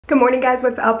Good morning guys,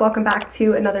 what's up? Welcome back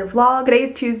to another vlog.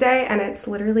 Today's Tuesday and it's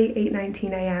literally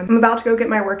 8:19 a.m. I'm about to go get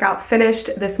my workout finished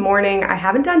this morning. I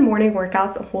haven't done morning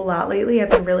workouts a whole lot lately. I've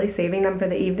been really saving them for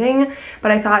the evening,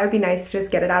 but I thought it would be nice to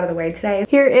just get it out of the way today.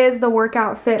 Here is the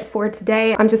workout fit for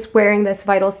today. I'm just wearing this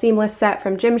Vital Seamless set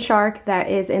from Gymshark that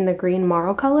is in the green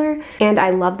marl color, and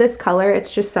I love this color.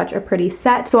 It's just such a pretty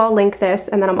set, so I'll link this.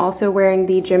 And then I'm also wearing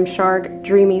the Gymshark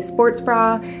Dreamy Sports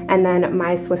Bra and then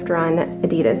my Swift Run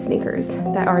Adidas sneakers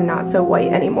that are not so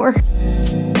white anymore.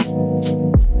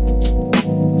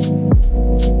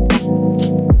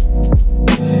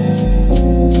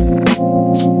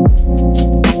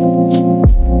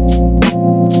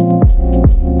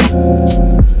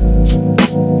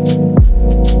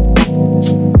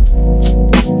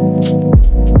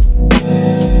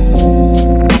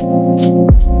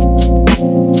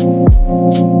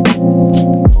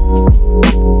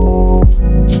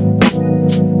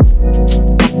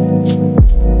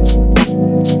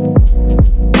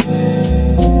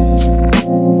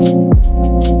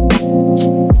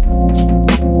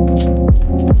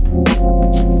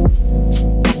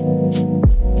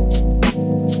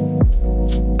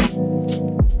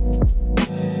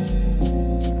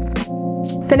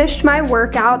 Finished my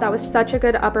workout. That was such a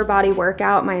good upper body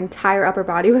workout. My entire upper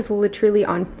body was literally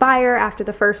on fire after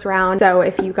the first round. So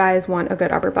if you guys want a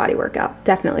good upper body workout,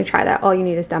 definitely try that. All you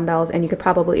need is dumbbells, and you could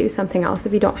probably use something else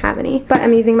if you don't have any. But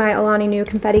I'm using my Alani Nu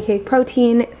confetti cake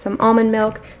protein, some almond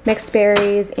milk, mixed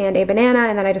berries, and a banana.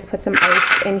 And then I just put some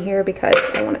ice in here because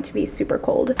I want it to be super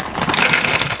cold.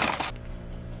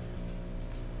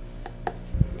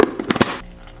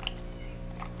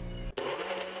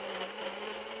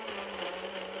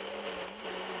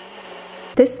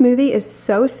 This smoothie is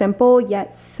so simple,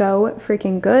 yet so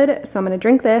freaking good. So I'm gonna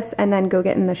drink this and then go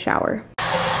get in the shower.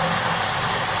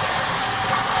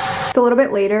 It's a little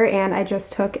bit later and I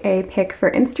just took a pic for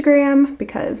Instagram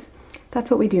because that's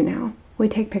what we do now. We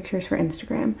take pictures for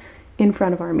Instagram in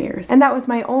front of our mirrors. And that was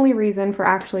my only reason for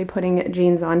actually putting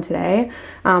jeans on today.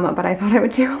 But I thought I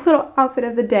would do a little outfit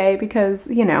of the day because,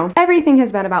 you know, everything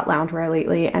has been about loungewear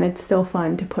lately and it's still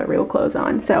fun to put real clothes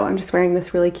on. So I'm just wearing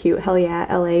this really cute Hell Yeah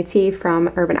LA tee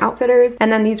from Urban Outfitters.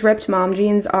 And then these ripped mom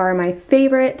jeans are my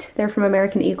favorite. They're from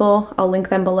American Eagle. I'll link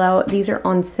them below. These are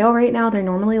on sale right now. They're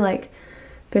normally like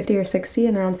 50 or 60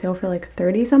 and they're on sale for like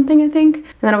 30 something, I think. And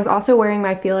then I was also wearing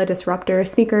my Fila Disruptor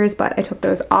sneakers, but I took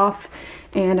those off.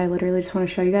 And I literally just want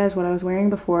to show you guys what I was wearing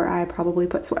before I probably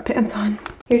put sweatpants on.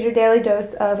 Here's your daily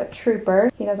dose of Trooper.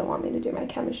 He doesn't want me to do my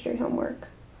chemistry homework.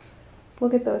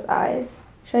 Look at those eyes.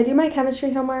 Should I do my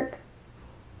chemistry homework?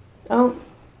 Oh,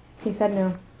 he said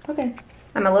no. Okay.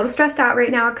 I'm a little stressed out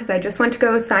right now because I just went to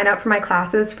go sign up for my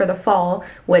classes for the fall,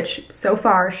 which so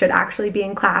far should actually be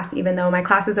in class, even though my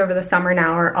classes over the summer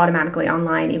now are automatically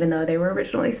online, even though they were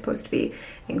originally supposed to be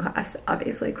in class,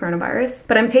 obviously coronavirus.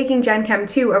 But I'm taking Gen Chem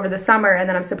 2 over the summer, and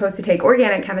then I'm supposed to take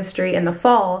organic chemistry in the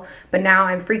fall, but now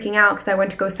I'm freaking out because I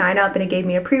went to go sign up and it gave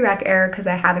me a prereq error because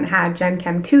I haven't had Gen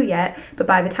Chem 2 yet, but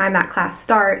by the time that class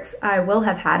starts, I will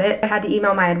have had it. I had to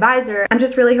email my advisor. I'm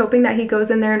just really hoping that he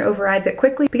goes in there and overrides it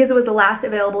quickly because it was the last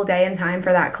available day and time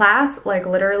for that class. Like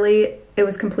literally, it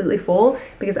was completely full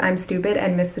because I'm stupid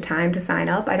and missed the time to sign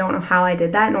up. I don't know how I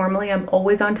did that. Normally I'm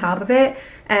always on top of it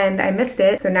and I missed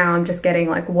it. So now I'm just getting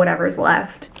like whatever's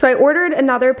left. So I ordered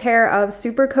another pair of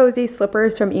super cozy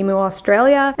slippers from Emu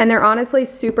Australia, and they're honestly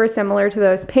super similar to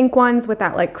those pink ones with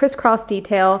that like crisscross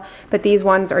detail, but these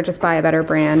ones are just by a better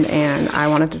brand and I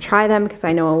wanted to try them because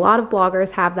I know a lot of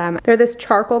bloggers have them. They're this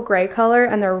charcoal gray color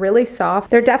and they're really soft.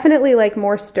 They're definitely like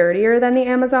more sturdier than the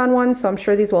Amazon ones, so I'm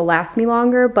sure these will last me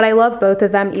longer, but I love both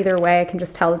of them either way. I can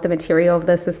just tell that the material of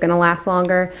this is gonna last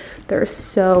longer. They're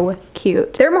so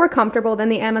cute. They're more comfortable than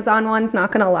the Amazon ones,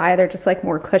 not gonna lie. They're just like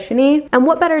more cushiony. And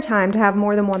what better time to have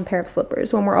more than one pair of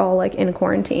slippers when we're all like in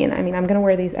quarantine? I mean, I'm gonna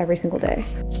wear these every single day.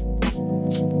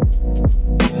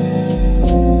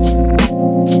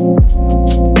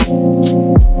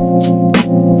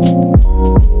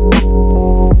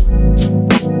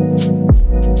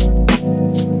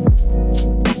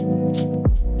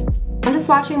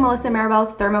 Watching Melissa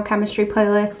Maribel's thermochemistry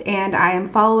playlist and I am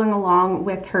following along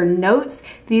with her notes.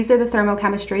 These are the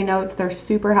thermochemistry notes. They're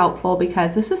super helpful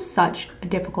because this is such a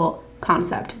difficult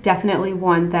concept. Definitely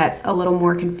one that's a little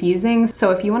more confusing.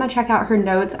 So if you want to check out her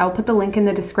notes, I'll put the link in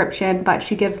the description, but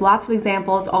she gives lots of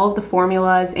examples, all of the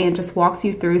formulas, and just walks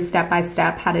you through step by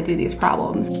step how to do these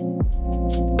problems.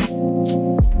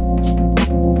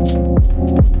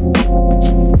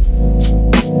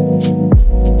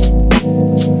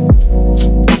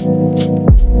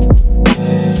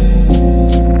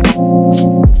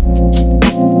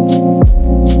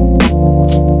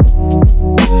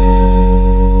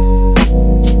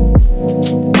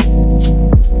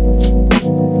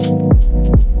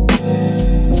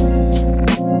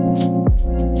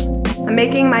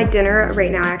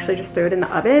 right now. I actually just threw it in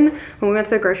the oven. When we went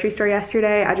to the grocery store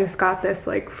yesterday, I just got this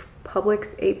like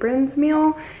Publix aprons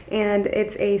meal, and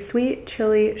it's a sweet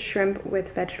chili shrimp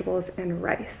with vegetables and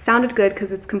rice. Sounded good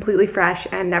because it's completely fresh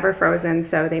and never frozen,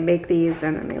 so they make these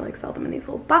and then they like sell them in these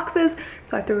little boxes.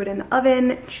 So I threw it in the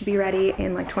oven. It should be ready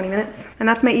in like 20 minutes. And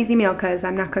that's my easy meal because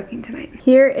I'm not cooking tonight.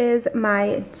 Here is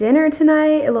my dinner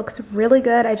tonight. It looks really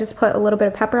good. I just put a little bit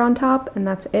of pepper on top and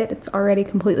that's it. It's already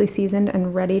completely seasoned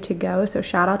and ready to go, so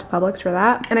shout out to Publix for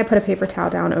that. And I put a paper towel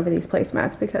down over these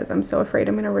placemats because I'm so afraid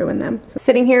I'm gonna ruin them. So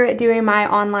sitting here doing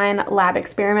my online lab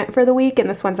experiment for the week, and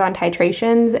this one's on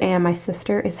titrations, and my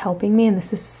sister is helping me, and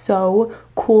this is so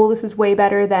cool. This is way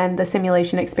better than the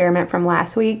simulation experiment from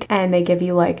last week, and they give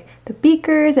you like the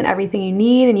beakers and everything you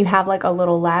need, and you have like a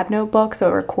little lab notebook so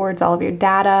it records all of your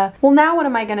data. Well, now what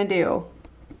am I gonna do?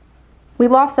 We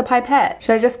lost the pipette.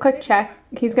 Should I just click check?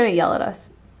 He's gonna yell at us.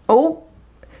 Oh,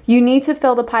 you need to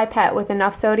fill the pipette with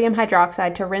enough sodium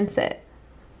hydroxide to rinse it.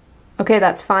 Okay,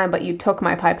 that's fine, but you took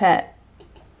my pipette.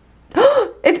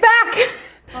 It's back!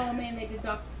 Oh man, they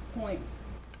deduct points.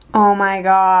 Oh my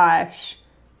gosh.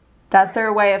 That's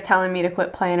their way of telling me to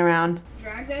quit playing around.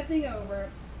 Drag that thing over.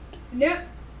 Nope.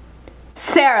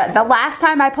 Sarah, the last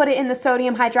time I put it in the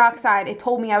sodium hydroxide, it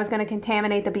told me I was going to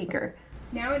contaminate the beaker.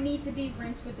 Now it needs to be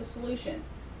rinsed with the solution.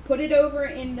 Put it over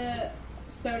in the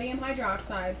sodium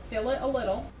hydroxide. Fill it a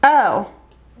little. Oh.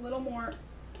 A little more.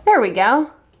 There we go.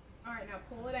 Alright, now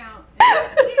pull it out.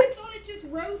 I thought it just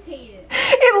rotated.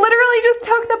 It literally just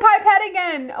took the pipette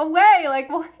again away. Like,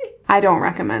 what? I don't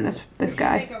recommend this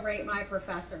guy. Make a rate my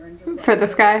professor and just like, for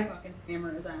this guy? fucking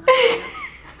hammer his ass.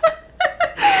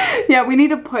 Yeah, we need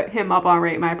to put him up on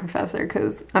Rate My Professor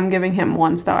because I'm giving him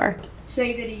 1 star.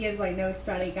 Say that he gives like no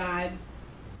study guide.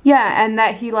 Yeah, and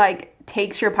that he like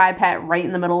takes your pipette right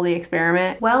in the middle of the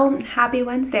experiment. Well, happy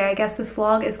Wednesday. I guess this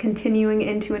vlog is continuing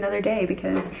into another day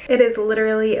because it is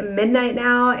literally midnight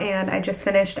now and I just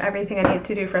finished everything I needed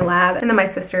to do for lab. And then my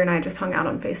sister and I just hung out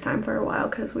on FaceTime for a while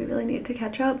because we really needed to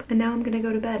catch up. And now I'm gonna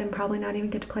go to bed and probably not even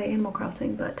get to play Animal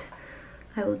Crossing, but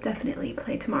I will definitely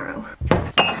play tomorrow.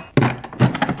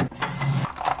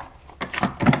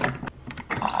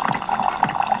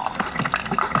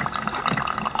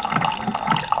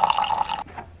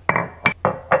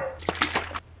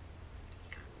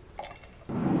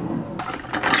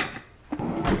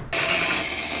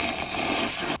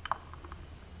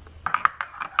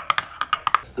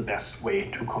 The best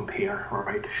way to compare,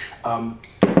 right?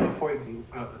 For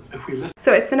example, if we listen.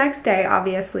 So it's the next day,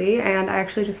 obviously, and I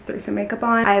actually just threw some makeup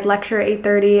on. I had lecture at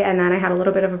 8:30, and then I had a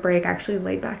little bit of a break. I actually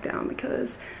laid back down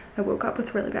because I woke up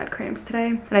with really bad cramps today.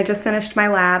 And I just finished my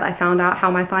lab. I found out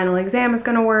how my final exam is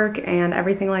gonna work and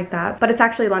everything like that. But it's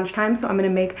actually lunchtime, so I'm gonna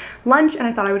make lunch, and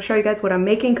I thought I would show you guys what I'm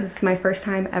making because it's my first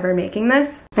time ever making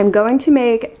this. I'm going to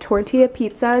make tortilla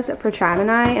pizzas for Chad and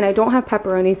I don't have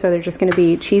pepperoni, so they're just gonna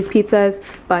be cheese pizzas,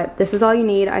 but this is all you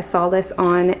need. I saw this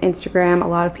on Instagram. A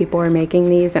lot of people were making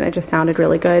these and it just sounded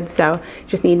really good. So you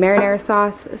just need marinara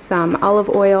sauce, some olive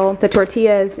oil, the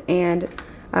tortillas, and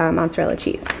mozzarella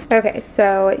cheese. Okay,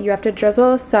 so you have to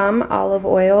drizzle some olive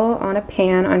oil on a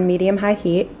pan on medium-high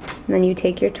heat, and then you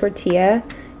take your tortilla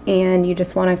and you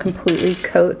just want to completely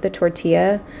coat the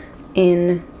tortilla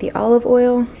in the olive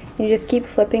oil. You just keep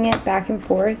flipping it back and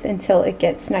forth until it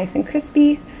gets nice and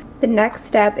crispy. The next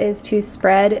step is to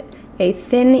spread a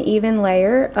thin, even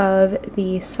layer of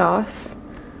the sauce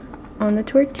on the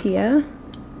tortilla.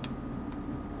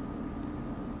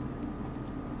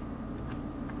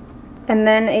 And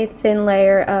then a thin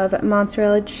layer of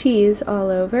mozzarella cheese all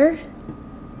over.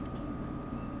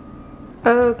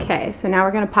 Okay, so now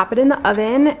we're gonna pop it in the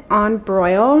oven on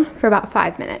broil for about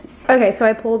 5 minutes. Okay, so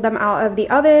I pulled them out of the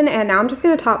oven and now I'm just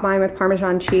gonna top mine with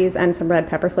Parmesan cheese and some red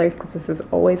pepper flakes because this is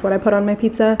always what I put on my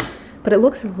pizza. But it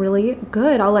looks really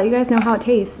good. I'll let you guys know how it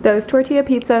tastes. Those tortilla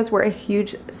pizzas were a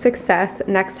huge success.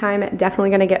 Next time,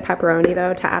 definitely gonna get pepperoni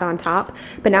though to add on top.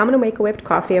 But now I'm gonna make a whipped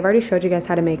coffee. I've already showed you guys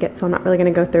how to make it, so I'm not really gonna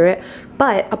go through it.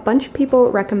 But a bunch of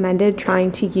people recommended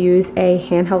trying to use a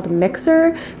handheld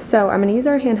mixer. So I'm gonna use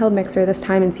our handheld mixer this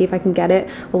time and see if I can get it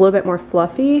a little bit more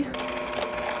fluffy.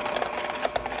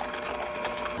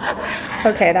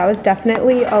 Okay, that was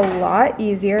definitely a lot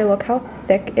easier. Look how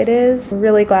thick it is. I'm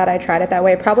really glad I tried it that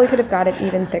way. Probably could have got it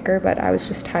even thicker, but I was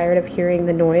just tired of hearing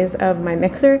the noise of my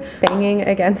mixer banging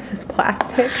against this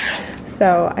plastic.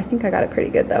 So I think I got it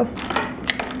pretty good though.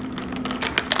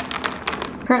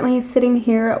 Currently sitting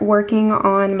here working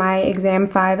on my exam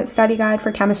 5 study guide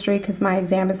for chemistry because my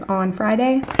exam is on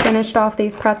Friday. Finished off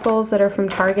these pretzels that are from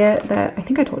Target that I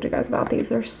think I told you guys about these.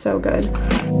 They're so good.